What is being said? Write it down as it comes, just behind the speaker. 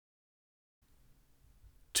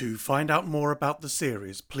To find out more about the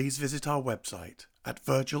series, please visit our website at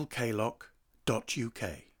virgilklock.uk.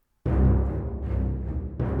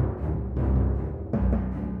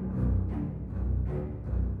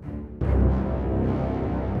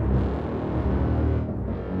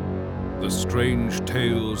 The Strange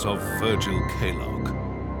Tales of Virgil Kaylock.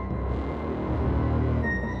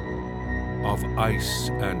 Of Ice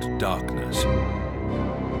and Darkness.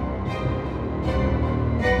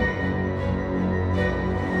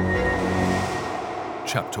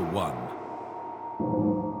 Chapter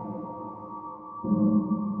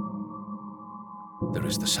 1. There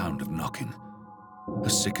is the sound of knocking. A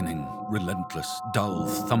sickening, relentless, dull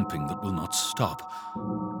thumping that will not stop.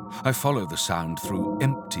 I follow the sound through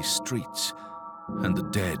empty streets, and the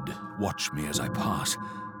dead watch me as I pass.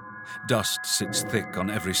 Dust sits thick on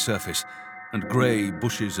every surface, and grey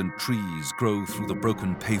bushes and trees grow through the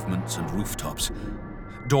broken pavements and rooftops.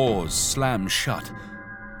 Doors slam shut,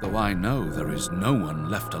 though I know there is no one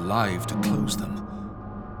left alive to close them.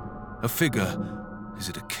 A figure, is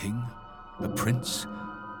it a king, a prince,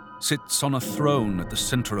 sits on a throne at the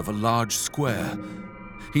centre of a large square.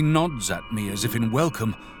 He nods at me as if in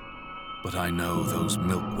welcome, but I know those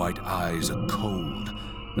milk-white eyes are cold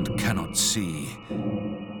and cannot see,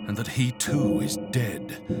 and that he too is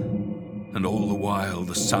dead. And all the while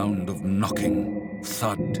the sound of knocking,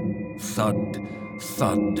 thud, thud,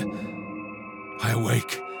 thud. I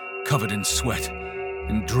awake, covered in sweat,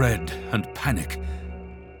 in dread and panic,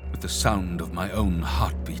 with the sound of my own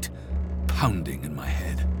heartbeat pounding in my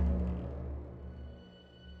head.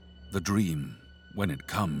 The dream, when it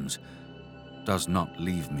comes, does not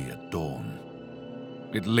leave me at dawn.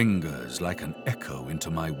 It lingers like an echo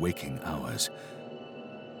into my waking hours.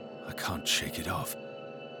 I can't shake it off.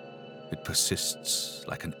 It persists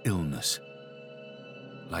like an illness,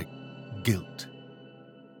 like guilt.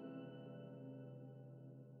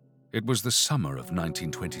 It was the summer of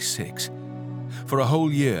 1926. For a whole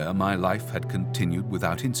year, my life had continued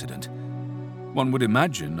without incident. One would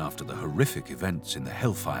imagine, after the horrific events in the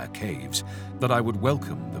Hellfire Caves, that I would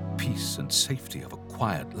welcome the peace and safety of a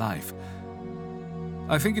quiet life.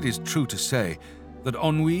 I think it is true to say that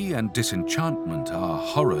ennui and disenchantment are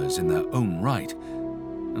horrors in their own right,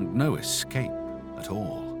 and no escape at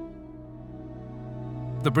all.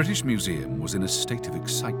 The British Museum was in a state of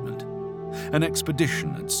excitement. An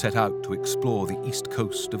expedition had set out to explore the east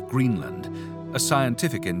coast of Greenland, a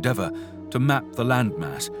scientific endeavour to map the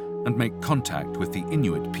landmass and make contact with the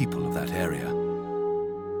Inuit people of that area.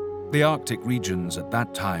 The Arctic regions at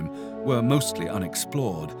that time were mostly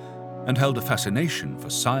unexplored and held a fascination for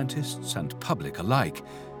scientists and public alike,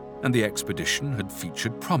 and the expedition had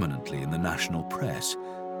featured prominently in the national press.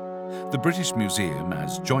 The British Museum,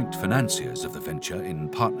 as joint financiers of the venture in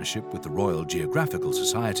partnership with the Royal Geographical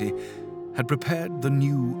Society, had prepared the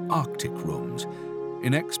new Arctic rooms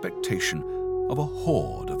in expectation of a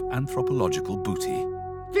hoard of anthropological booty.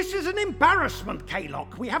 This is an embarrassment,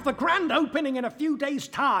 Kaylock. We have the grand opening in a few days'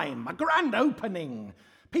 time. A grand opening.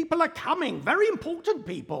 People are coming, very important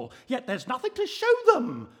people, yet there's nothing to show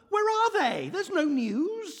them. Where are they? There's no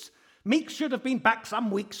news. Meeks should have been back some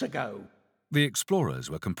weeks ago. The explorers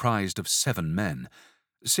were comprised of 7 men,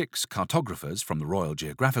 6 cartographers from the Royal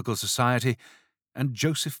Geographical Society, and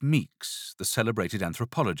Joseph Meeks, the celebrated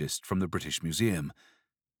anthropologist from the British Museum.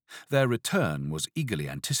 Their return was eagerly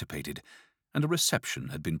anticipated, and a reception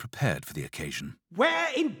had been prepared for the occasion. Where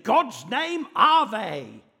in God's name are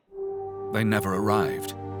they? They never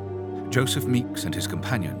arrived. Joseph Meeks and his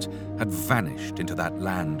companions had vanished into that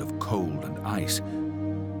land of cold and ice.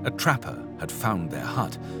 A trapper had found their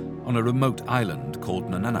hut on a remote island called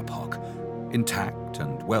Nananapok, intact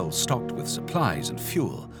and well stocked with supplies and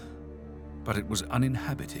fuel. But it was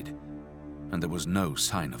uninhabited, and there was no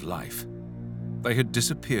sign of life. They had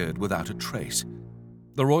disappeared without a trace.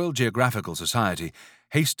 The Royal Geographical Society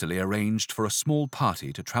hastily arranged for a small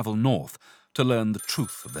party to travel north to learn the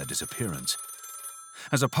truth of their disappearance.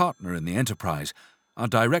 As a partner in the enterprise, our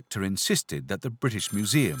director insisted that the British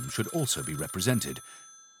Museum should also be represented,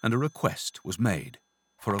 and a request was made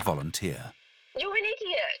for a volunteer. You're an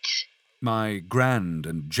idiot. My grand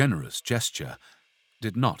and generous gesture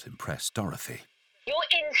did not impress Dorothy. You're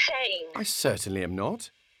insane. I certainly am not.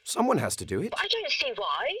 Someone has to do it. But I don't see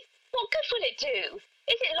why. What good will it do?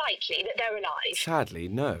 Is it likely that they're alive? Sadly,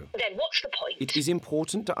 no. Then what's the point? It is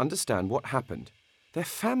important to understand what happened. Their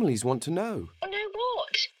families want to know. Know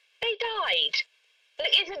what? They died.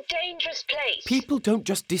 Look, it's a dangerous place. People don't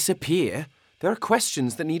just disappear. There are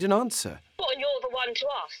questions that need an answer. What, and you're the one to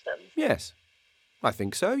ask them? Yes. I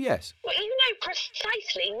think so, yes. Well, you know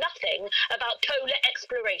precisely nothing about polar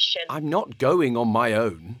exploration. I'm not going on my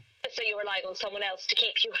own. So you're relying on on someone else to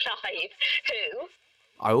keep you alive. Who?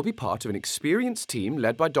 I will be part of an experienced team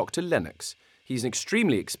led by Dr. Lennox. He's an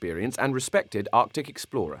extremely experienced and respected Arctic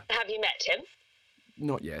explorer. Have you met him?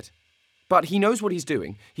 Not yet. But he knows what he's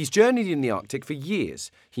doing. He's journeyed in the Arctic for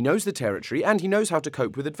years. He knows the territory and he knows how to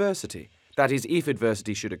cope with adversity. That is, if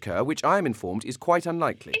adversity should occur, which I am informed is quite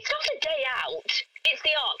unlikely. It's not a day out. It's the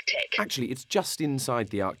Arctic. Actually, it's just inside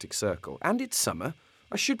the Arctic Circle, and it's summer.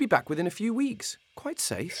 I should be back within a few weeks. Quite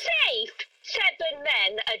safe. Safe? 7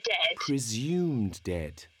 men are dead. Presumed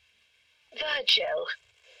dead. Virgil,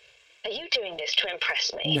 are you doing this to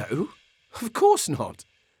impress me? No, of course not.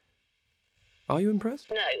 Are you impressed?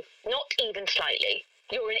 No, not even slightly.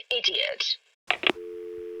 You're an idiot.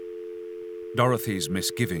 Dorothy's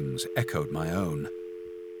misgivings echoed my own.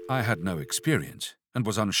 I had no experience and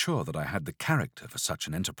was unsure that I had the character for such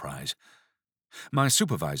an enterprise. My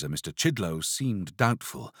supervisor, Mr. Chidlow, seemed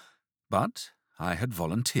doubtful, but I had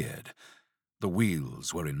volunteered. The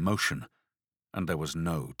wheels were in motion, and there was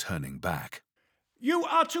no turning back. You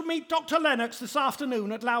are to meet Dr. Lennox this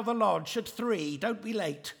afternoon at Lowther Lodge at 3. Don't be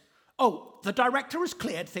late. Oh, the director has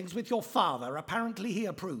cleared things with your father. Apparently he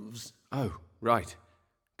approves. Oh, right.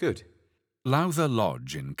 Good. Lowther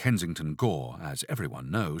Lodge in Kensington Gore, as everyone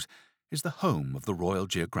knows, is the home of the Royal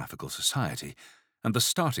Geographical Society and the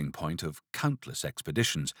starting point of countless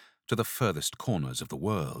expeditions to the furthest corners of the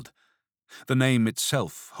world. The name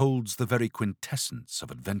itself holds the very quintessence of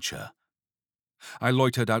adventure. I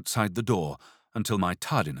loitered outside the door until my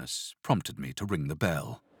tardiness prompted me to ring the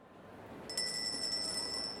bell.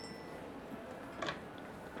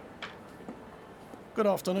 Good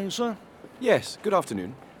afternoon, sir. Yes, good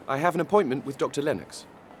afternoon. I have an appointment with Dr. Lennox.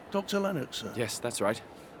 Dr. Lennox, sir. Yes, that's right.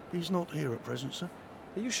 He's not here at present, sir.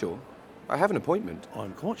 Are you sure? I have an appointment.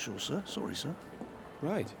 I'm quite sure, sir. Sorry, sir.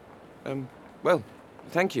 Right. Well,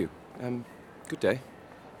 thank you. Good day.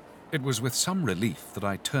 It was with some relief that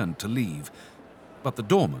I turned to leave, but the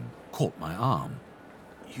doorman caught my arm.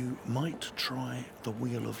 You might try the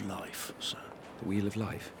Wheel of Life, sir. The Wheel of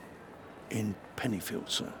Life. In Pennyfield,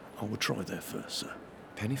 sir. I would try there first, sir.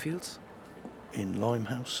 Pennyfields? In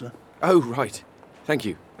Limehouse, sir. Oh, right. Thank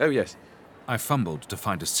you. Oh, yes. I fumbled to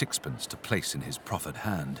find a sixpence to place in his proffered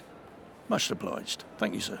hand. Much obliged.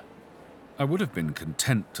 Thank you, sir. I would have been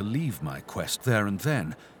content to leave my quest there and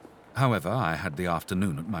then. However, I had the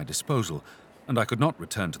afternoon at my disposal, and I could not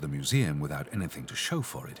return to the museum without anything to show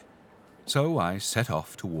for it. So I set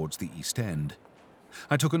off towards the East End.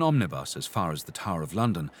 I took an omnibus as far as the Tower of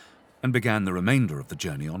London, and began the remainder of the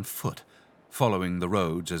journey on foot, following the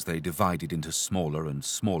roads as they divided into smaller and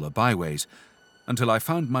smaller byways, until I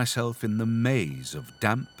found myself in the maze of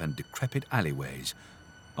damp and decrepit alleyways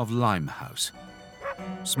of Limehouse.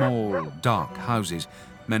 Small, dark houses,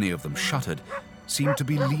 many of them shuttered, seemed to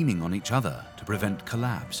be leaning on each other to prevent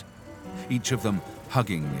collapse, each of them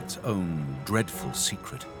hugging its own dreadful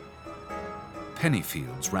secret.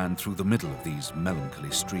 Pennyfields ran through the middle of these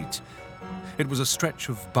melancholy streets. It was a stretch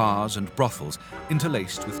of bars and brothels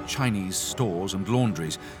interlaced with Chinese stores and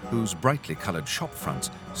laundries whose brightly coloured shop fronts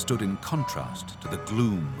stood in contrast to the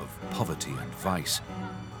gloom of poverty and vice.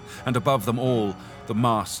 And above them all, the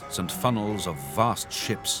masts and funnels of vast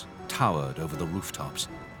ships towered over the rooftops.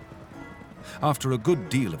 After a good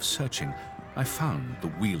deal of searching, I found the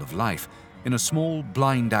Wheel of Life in a small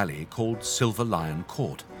blind alley called Silver Lion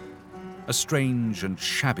Court, a strange and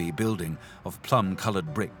shabby building of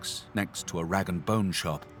plum-coloured bricks next to a rag-and-bone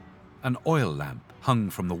shop. An oil lamp hung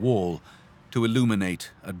from the wall to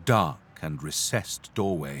illuminate a dark and recessed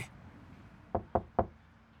doorway.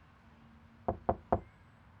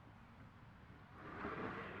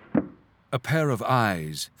 A pair of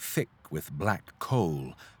eyes, thick with black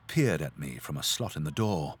coal, peered at me from a slot in the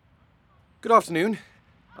door. Good afternoon.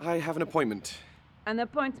 I have an appointment. An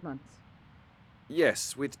appointment?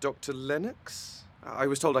 Yes, with Dr. Lennox. I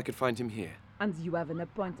was told I could find him here. And you have an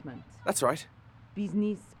appointment? That's right.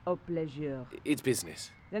 Business or pleasure? It's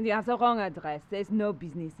business. Then you have the wrong address. There's no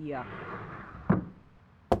business here.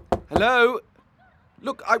 Hello?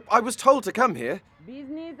 Look, I was told to come here.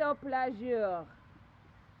 Business or pleasure?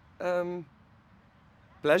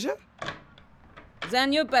 Pleasure?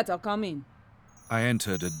 Then you better come in. I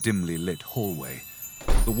entered a dimly lit hallway.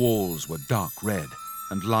 The walls were dark red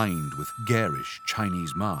and lined with garish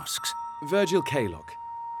Chinese masks. Virgil Kaylock.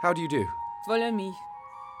 How do you do? Follow me.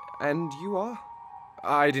 And you are?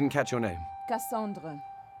 I didn't catch your name. Cassandra.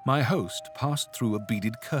 My host passed through a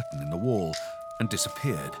beaded curtain in the wall and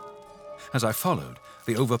disappeared. As I followed,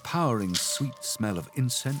 the overpowering sweet smell of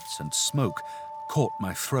incense and smoke caught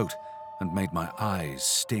my throat and made my eyes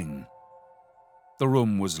sting. The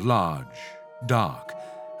room was large, dark,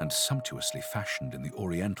 and sumptuously fashioned in the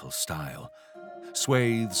Oriental style.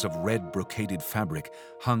 Swathes of red brocaded fabric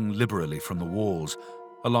hung liberally from the walls,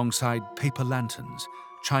 alongside paper lanterns,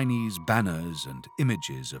 Chinese banners, and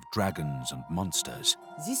images of dragons and monsters.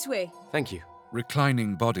 This way. Thank you.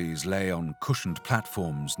 Reclining bodies lay on cushioned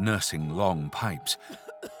platforms nursing long pipes.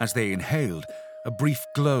 As they inhaled, a brief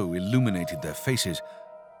glow illuminated their faces,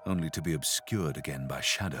 only to be obscured again by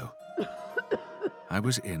shadow. I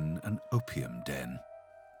was in an opium den.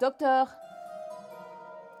 Doctor.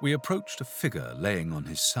 We approached a figure laying on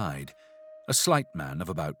his side, a slight man of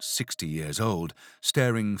about 60 years old,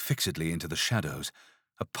 staring fixedly into the shadows,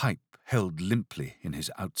 a pipe held limply in his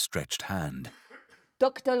outstretched hand.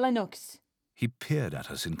 Dr. Lennox. He peered at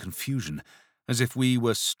us in confusion, as if we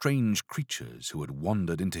were strange creatures who had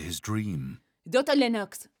wandered into his dream. Dr.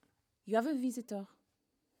 Lennox. You have a visitor.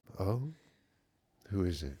 Oh? Who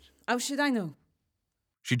is it? How should I know?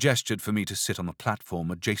 She gestured for me to sit on the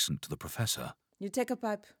platform adjacent to the professor. You take a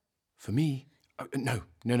pipe. For me? Oh, no,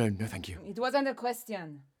 thank you. It wasn't a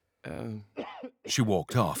question. She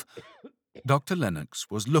walked off. Dr. Lennox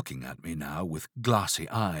was looking at me now with glassy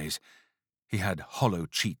eyes. He had hollow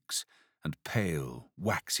cheeks and pale,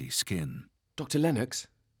 waxy skin. Dr. Lennox?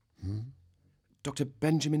 Dr.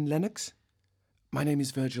 Benjamin Lennox? My name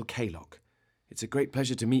is Virgil Kaylock. It's a great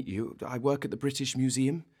pleasure to meet you. I work at the British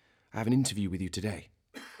Museum. I have an interview with you today.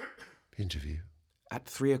 Interview? At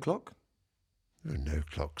 3 o'clock? There are no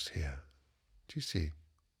clocks here. Do you see?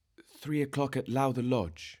 3 o'clock at Lowther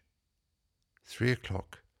Lodge. 3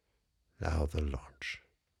 o'clock, Lowther Lodge.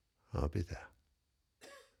 I'll be there.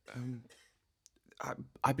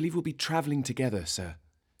 I believe we'll be travelling together, sir.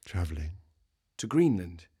 Travelling? To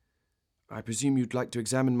Greenland. I presume you'd like to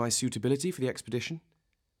examine my suitability for the expedition?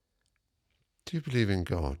 Do you believe in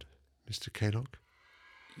God, Mr. Kaylock?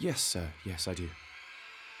 Yes, sir. Yes, I do.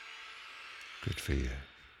 Good for you.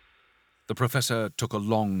 The professor took a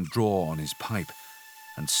long draw on his pipe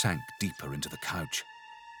and sank deeper into the couch.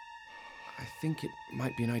 I think it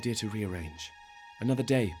might be an idea to rearrange. Another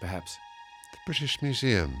day, perhaps. The British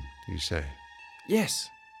Museum, you say? Yes,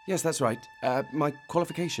 that's right. My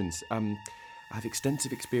qualifications. I have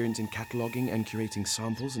extensive experience in cataloguing and curating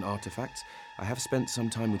samples and artefacts. I have spent some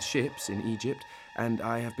time with ships in Egypt, and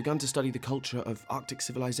I have begun to study the culture of Arctic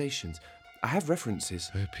civilizations. I have references.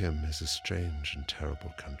 Opium is a strange and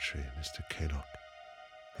terrible country, Mr. Kaylock.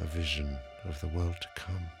 A vision of the world to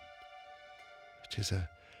come. It is a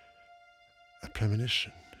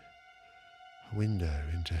premonition, a window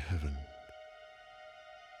into heaven,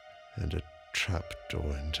 and a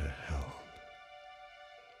trapdoor into hell.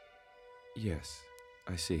 Yes,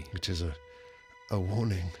 I see. It is a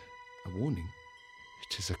warning. A warning?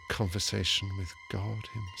 It is a conversation with God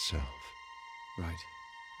himself. Right.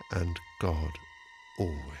 And God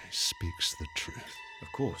always speaks the truth.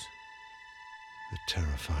 Of course. The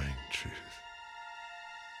terrifying truth.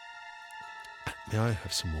 May I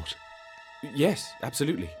have some water? Yes,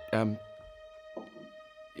 absolutely.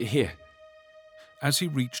 Here. As he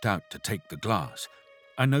reached out to take the glass,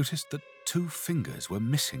 I noticed that 2 fingers were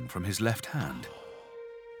missing from his left hand.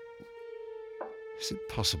 Is it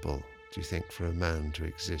possible, do you think, for a man to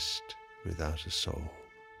exist without a soul?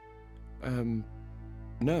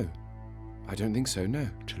 No. I don't think so, no.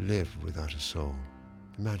 To live without a soul.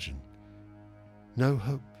 Imagine. No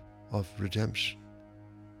hope of redemption.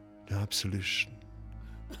 No absolution.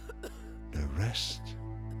 No rest.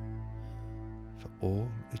 For all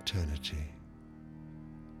eternity.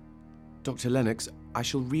 Dr. Lennox, I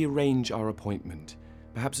shall rearrange our appointment.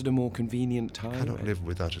 Perhaps at a more convenient time. You cannot live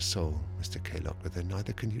without a soul, Mr. Kaylock, but then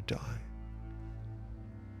neither can you die.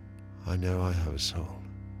 I know I have a soul.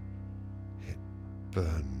 It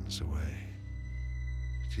burns away.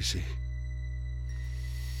 Do you see?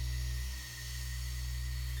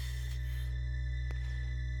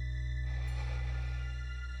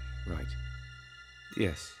 Right.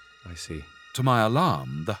 Yes, I see. To my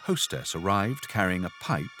alarm, the hostess arrived carrying a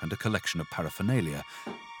pipe and a collection of paraphernalia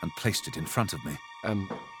and placed it in front of me.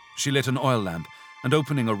 She lit an oil lamp and,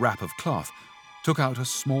 opening a wrap of cloth, took out a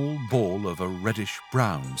small ball of a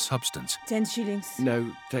reddish-brown substance. 10 shillings.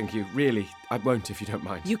 No, thank you. Really, I won't if you don't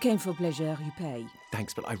mind. You came for pleasure, you pay.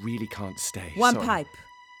 Thanks, but I really can't stay. One Sorry. pipe.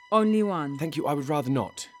 Only one. Thank you, I would rather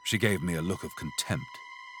not. She gave me a look of contempt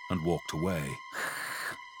and walked away.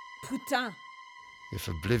 Putain. If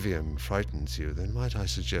oblivion frightens you, then might I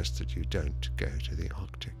suggest that you don't go to the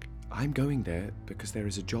Arctic? I'm going there because there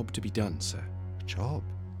is a job to be done, sir. A job?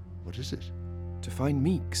 What is it? To find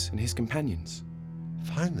Meeks and his companions.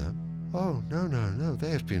 Find them? Oh, no.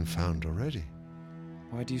 They have been found already.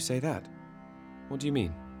 Why do you say that? What do you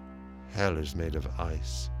mean? Hell is made of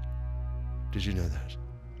ice. Did you know that?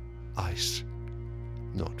 ice,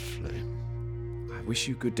 not flame. I wish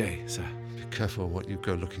you good day, sir. Be careful what you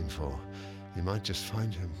go looking for. You might just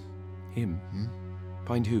find him. Him?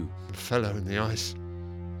 Find who? The fellow in the ice.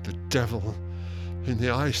 The devil in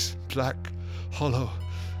the ice. Black, hollow,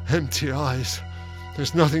 empty eyes.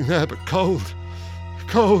 There's nothing there but cold.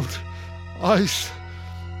 Cold, ice,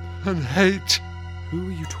 and hate. Who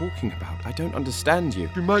are you talking about? I don't understand you.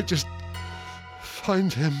 You might just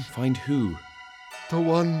find him. Find who? The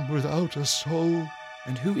one without a soul.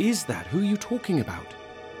 And who is that? Who are you talking about?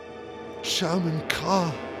 Shaman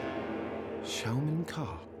Ka. Xiaoman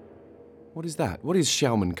Ka? What is that? What is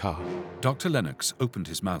Xiaoman Ka? Dr. Lennox opened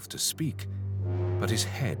his mouth to speak, but his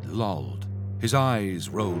head lolled, his eyes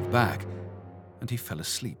rolled back, and he fell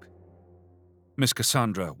asleep. Miss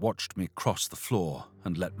Cassandra watched me cross the floor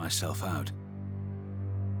and let myself out.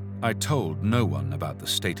 I told no one about the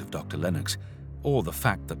state of Dr. Lennox, or the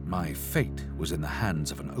fact that my fate was in the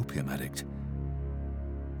hands of an opium addict.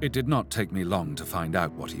 It did not take me long to find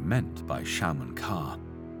out what he meant by Xiaoman Ka.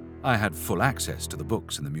 I had full access to the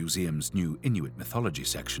books in the museum's new Inuit mythology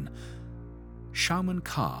section. Xiaoman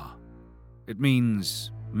Ka. It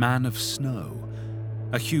means man of snow,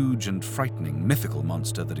 a huge and frightening mythical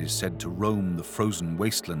monster that is said to roam the frozen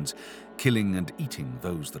wastelands, killing and eating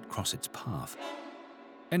those that cross its path.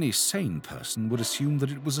 Any sane person would assume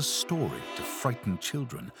that it was a story to frighten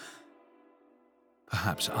children.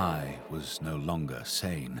 Perhaps I was no longer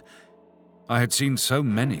sane. I had seen so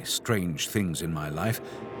many strange things in my life.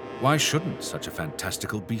 Why shouldn't such a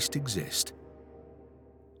fantastical beast exist?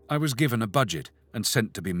 I was given a budget and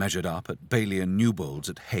sent to be measured up at Bailey & Newbold's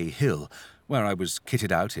at Hay Hill, where I was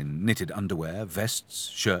kitted out in knitted underwear, vests,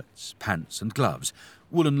 shirts, pants and gloves,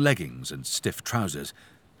 woolen leggings and stiff trousers,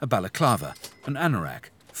 a balaclava, an anorak,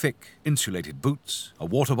 thick, insulated boots, a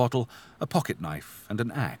water bottle, a pocket knife and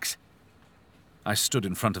an axe. I stood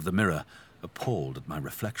in front of the mirror, appalled at my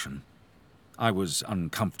reflection. I was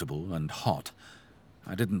uncomfortable and hot.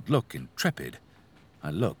 I didn't look intrepid. I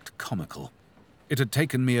looked comical. It had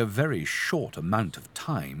taken me a very short amount of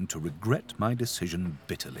time to regret my decision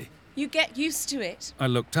bitterly. You get used to it. I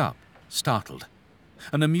looked up, startled.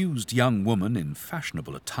 An amused young woman in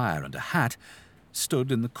fashionable attire and a hat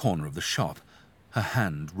stood in the corner of the shop, her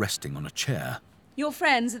hand resting on a chair. Your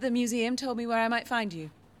friends at the museum told me where I might find you.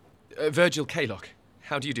 Virgil Kaylock.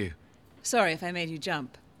 How do you do? Sorry if I made you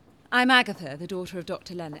jump. I'm Agatha, the daughter of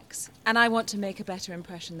Dr. Lennox, and I want to make a better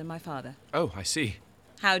impression than my father. Oh, I see.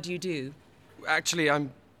 How do you do? Actually,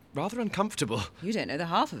 I'm rather uncomfortable. You don't know the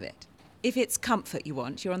half of it. If it's comfort you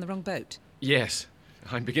want, you're on the wrong boat. Yes,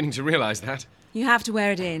 I'm beginning to realise that. You have to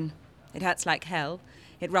wear it in. It hurts like hell.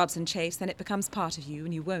 It rubs and chafes, then it becomes part of you,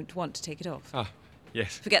 and you won't want to take it off. Ah,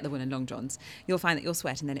 yes. Forget the woolen long johns. You'll find that you'll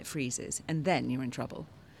sweat and then it freezes, and then you're in trouble.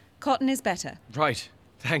 Cotton is better. Right,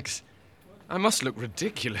 thanks. I must look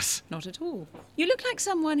ridiculous. Not at all. You look like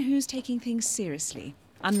someone who's taking things seriously,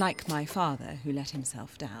 unlike my father, who let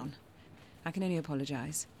himself down. I can only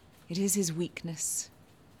apologise. It is his weakness.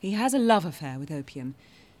 He has a love affair with opium.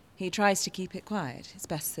 He tries to keep it quiet. It's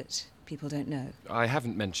best that people don't know. I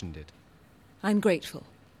haven't mentioned it. I'm grateful.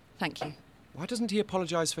 Thank you. Why doesn't he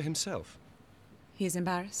apologise for himself? He is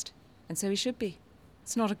embarrassed, and so he should be.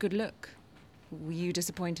 It's not a good look. Were you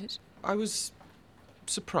disappointed? I was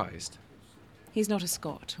surprised. He's not a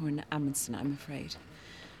Scot or an Amundsen, I'm afraid.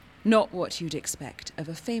 Not what you'd expect of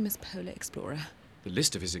a famous polar explorer. The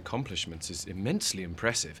list of his accomplishments is immensely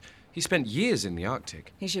impressive. He spent years in the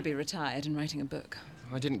Arctic. He should be retired and writing a book.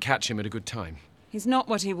 I didn't catch him at a good time. He's not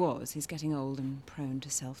what he was. He's getting old and prone to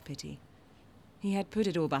self-pity. He had put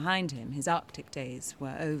it all behind him. His Arctic days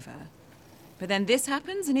were over. But then this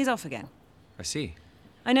happens and he's off again. I see.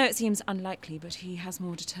 I know it seems unlikely, but he has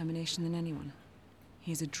more determination than anyone.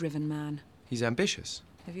 He's a driven man. He's ambitious.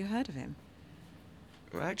 Have you heard of him?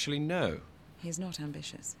 Well, actually, no. He's not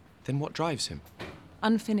ambitious. Then what drives him?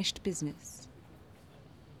 Unfinished business.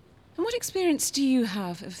 And what experience do you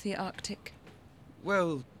have of the Arctic?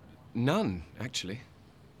 Well, none, actually.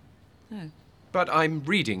 Oh, But I'm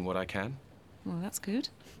reading what I can. well, that's good.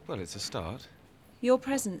 Well, it's a start. Your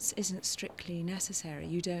presence isn't strictly necessary.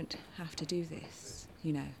 You don't have to do this,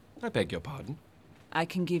 you know. I beg your pardon. I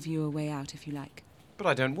can give you a way out if you like. But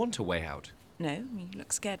I don't want a way out. No, you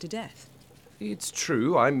look scared to death. It's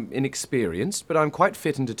true, I'm inexperienced, but I'm quite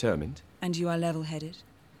fit and determined. And you are level-headed,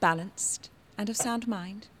 balanced, and of sound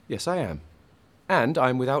mind. Yes, I am. And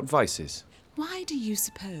I'm without vices. Why do you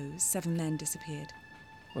suppose 7 men disappeared?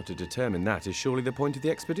 Well, to determine that is surely the point of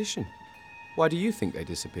the expedition. Why do you think they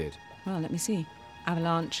disappeared? Well, let me see.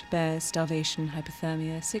 Avalanche, bears, starvation,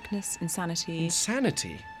 hypothermia, sickness, insanity.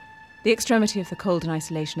 Insanity? The extremity of the cold and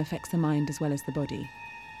isolation affects the mind as well as the body.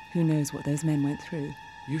 Who knows what those men went through?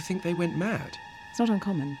 You think they went mad? It's not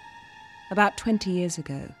uncommon. About 20 years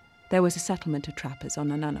ago, there was a settlement of trappers on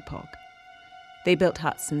Nananapog. They built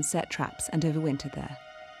huts and set traps and overwintered there.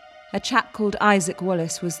 A chap called Isaac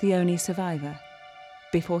Wallace was the only survivor.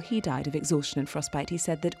 Before he died of exhaustion and frostbite, he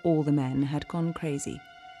said that all the men had gone crazy.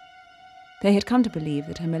 They had come to believe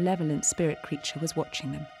that a malevolent spirit creature was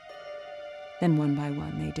watching them. Then one by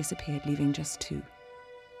one they disappeared, leaving just 2.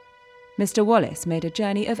 Mr. Wallace made a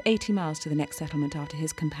journey of 80 miles to the next settlement after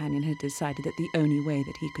his companion had decided that the only way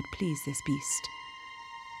that he could please this beast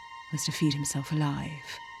was to feed himself alive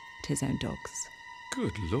to his own dogs.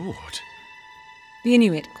 Good Lord. The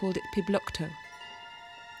Inuit called it Piblokto.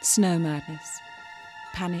 Snow madness.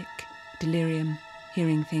 Panic, delirium,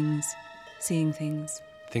 hearing things, seeing things.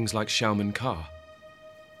 Things like Shauman Ka.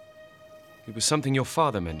 It was something your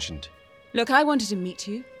father mentioned. Look, I wanted to meet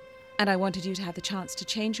you, and I wanted you to have the chance to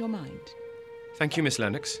change your mind. Thank you, Miss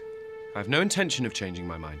Lennox. I have no intention of changing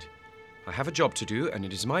my mind. I have a job to do, and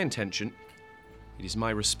it is my intention, it is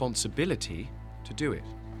my responsibility to do it.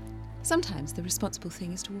 Sometimes the responsible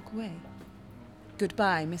thing is to walk away.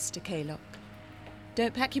 Goodbye, Mr. Kaylock.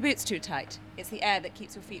 Don't pack your boots too tight. It's the air that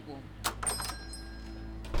keeps your feet warm.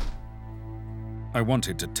 I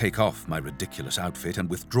wanted to take off my ridiculous outfit and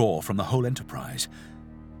withdraw from the whole enterprise,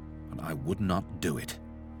 but I would not do it.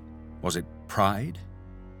 Was it pride?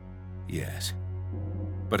 Yes.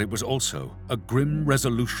 But it was also a grim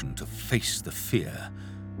resolution to face the fear,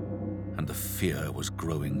 and the fear was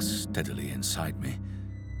growing steadily inside me.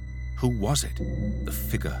 Who was it? The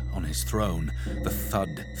figure on his throne, the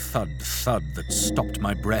thud, thud, thud that stopped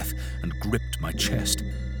my breath and gripped my chest.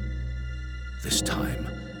 This time,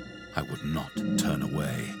 I would not turn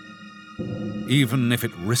away, even if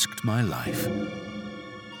it risked my life.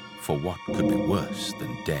 For what could be worse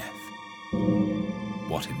than death?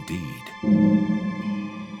 What indeed?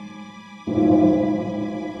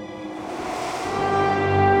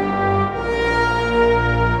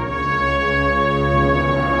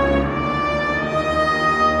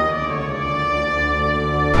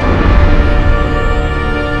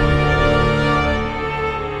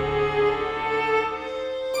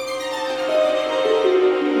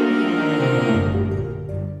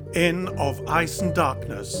 Inn of Ice and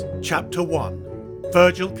Darkness, Chapter 1.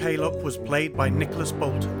 Virgil Kaylock was played by Nicholas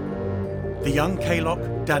Bolton. The young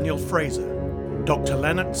Kaylock, Daniel Fraser. Dr.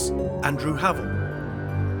 Lennox, Andrew Havel.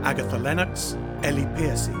 Agatha Lennox, Ellie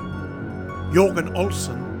Piercy. Jorgen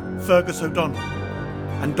Olsen, Fergus O'Donnell.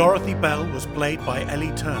 And Dorothy Bell was played by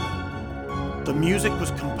Ellie Turner. The music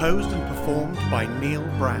was composed and performed by Neil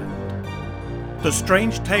Brand. The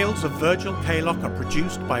Strange Tales of Virgil Kaylock are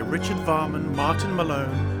produced by Richard Varman, Martin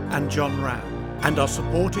Malone, and John Ram, and are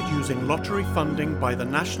supported using lottery funding by the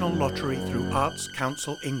National Lottery through Arts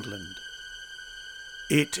Council England.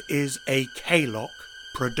 It is a Kaylock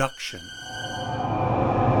production.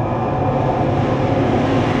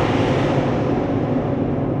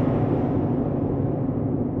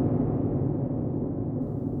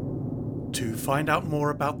 To find out more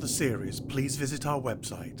about the series, please visit our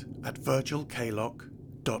website at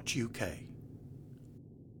virgilkaylock.uk.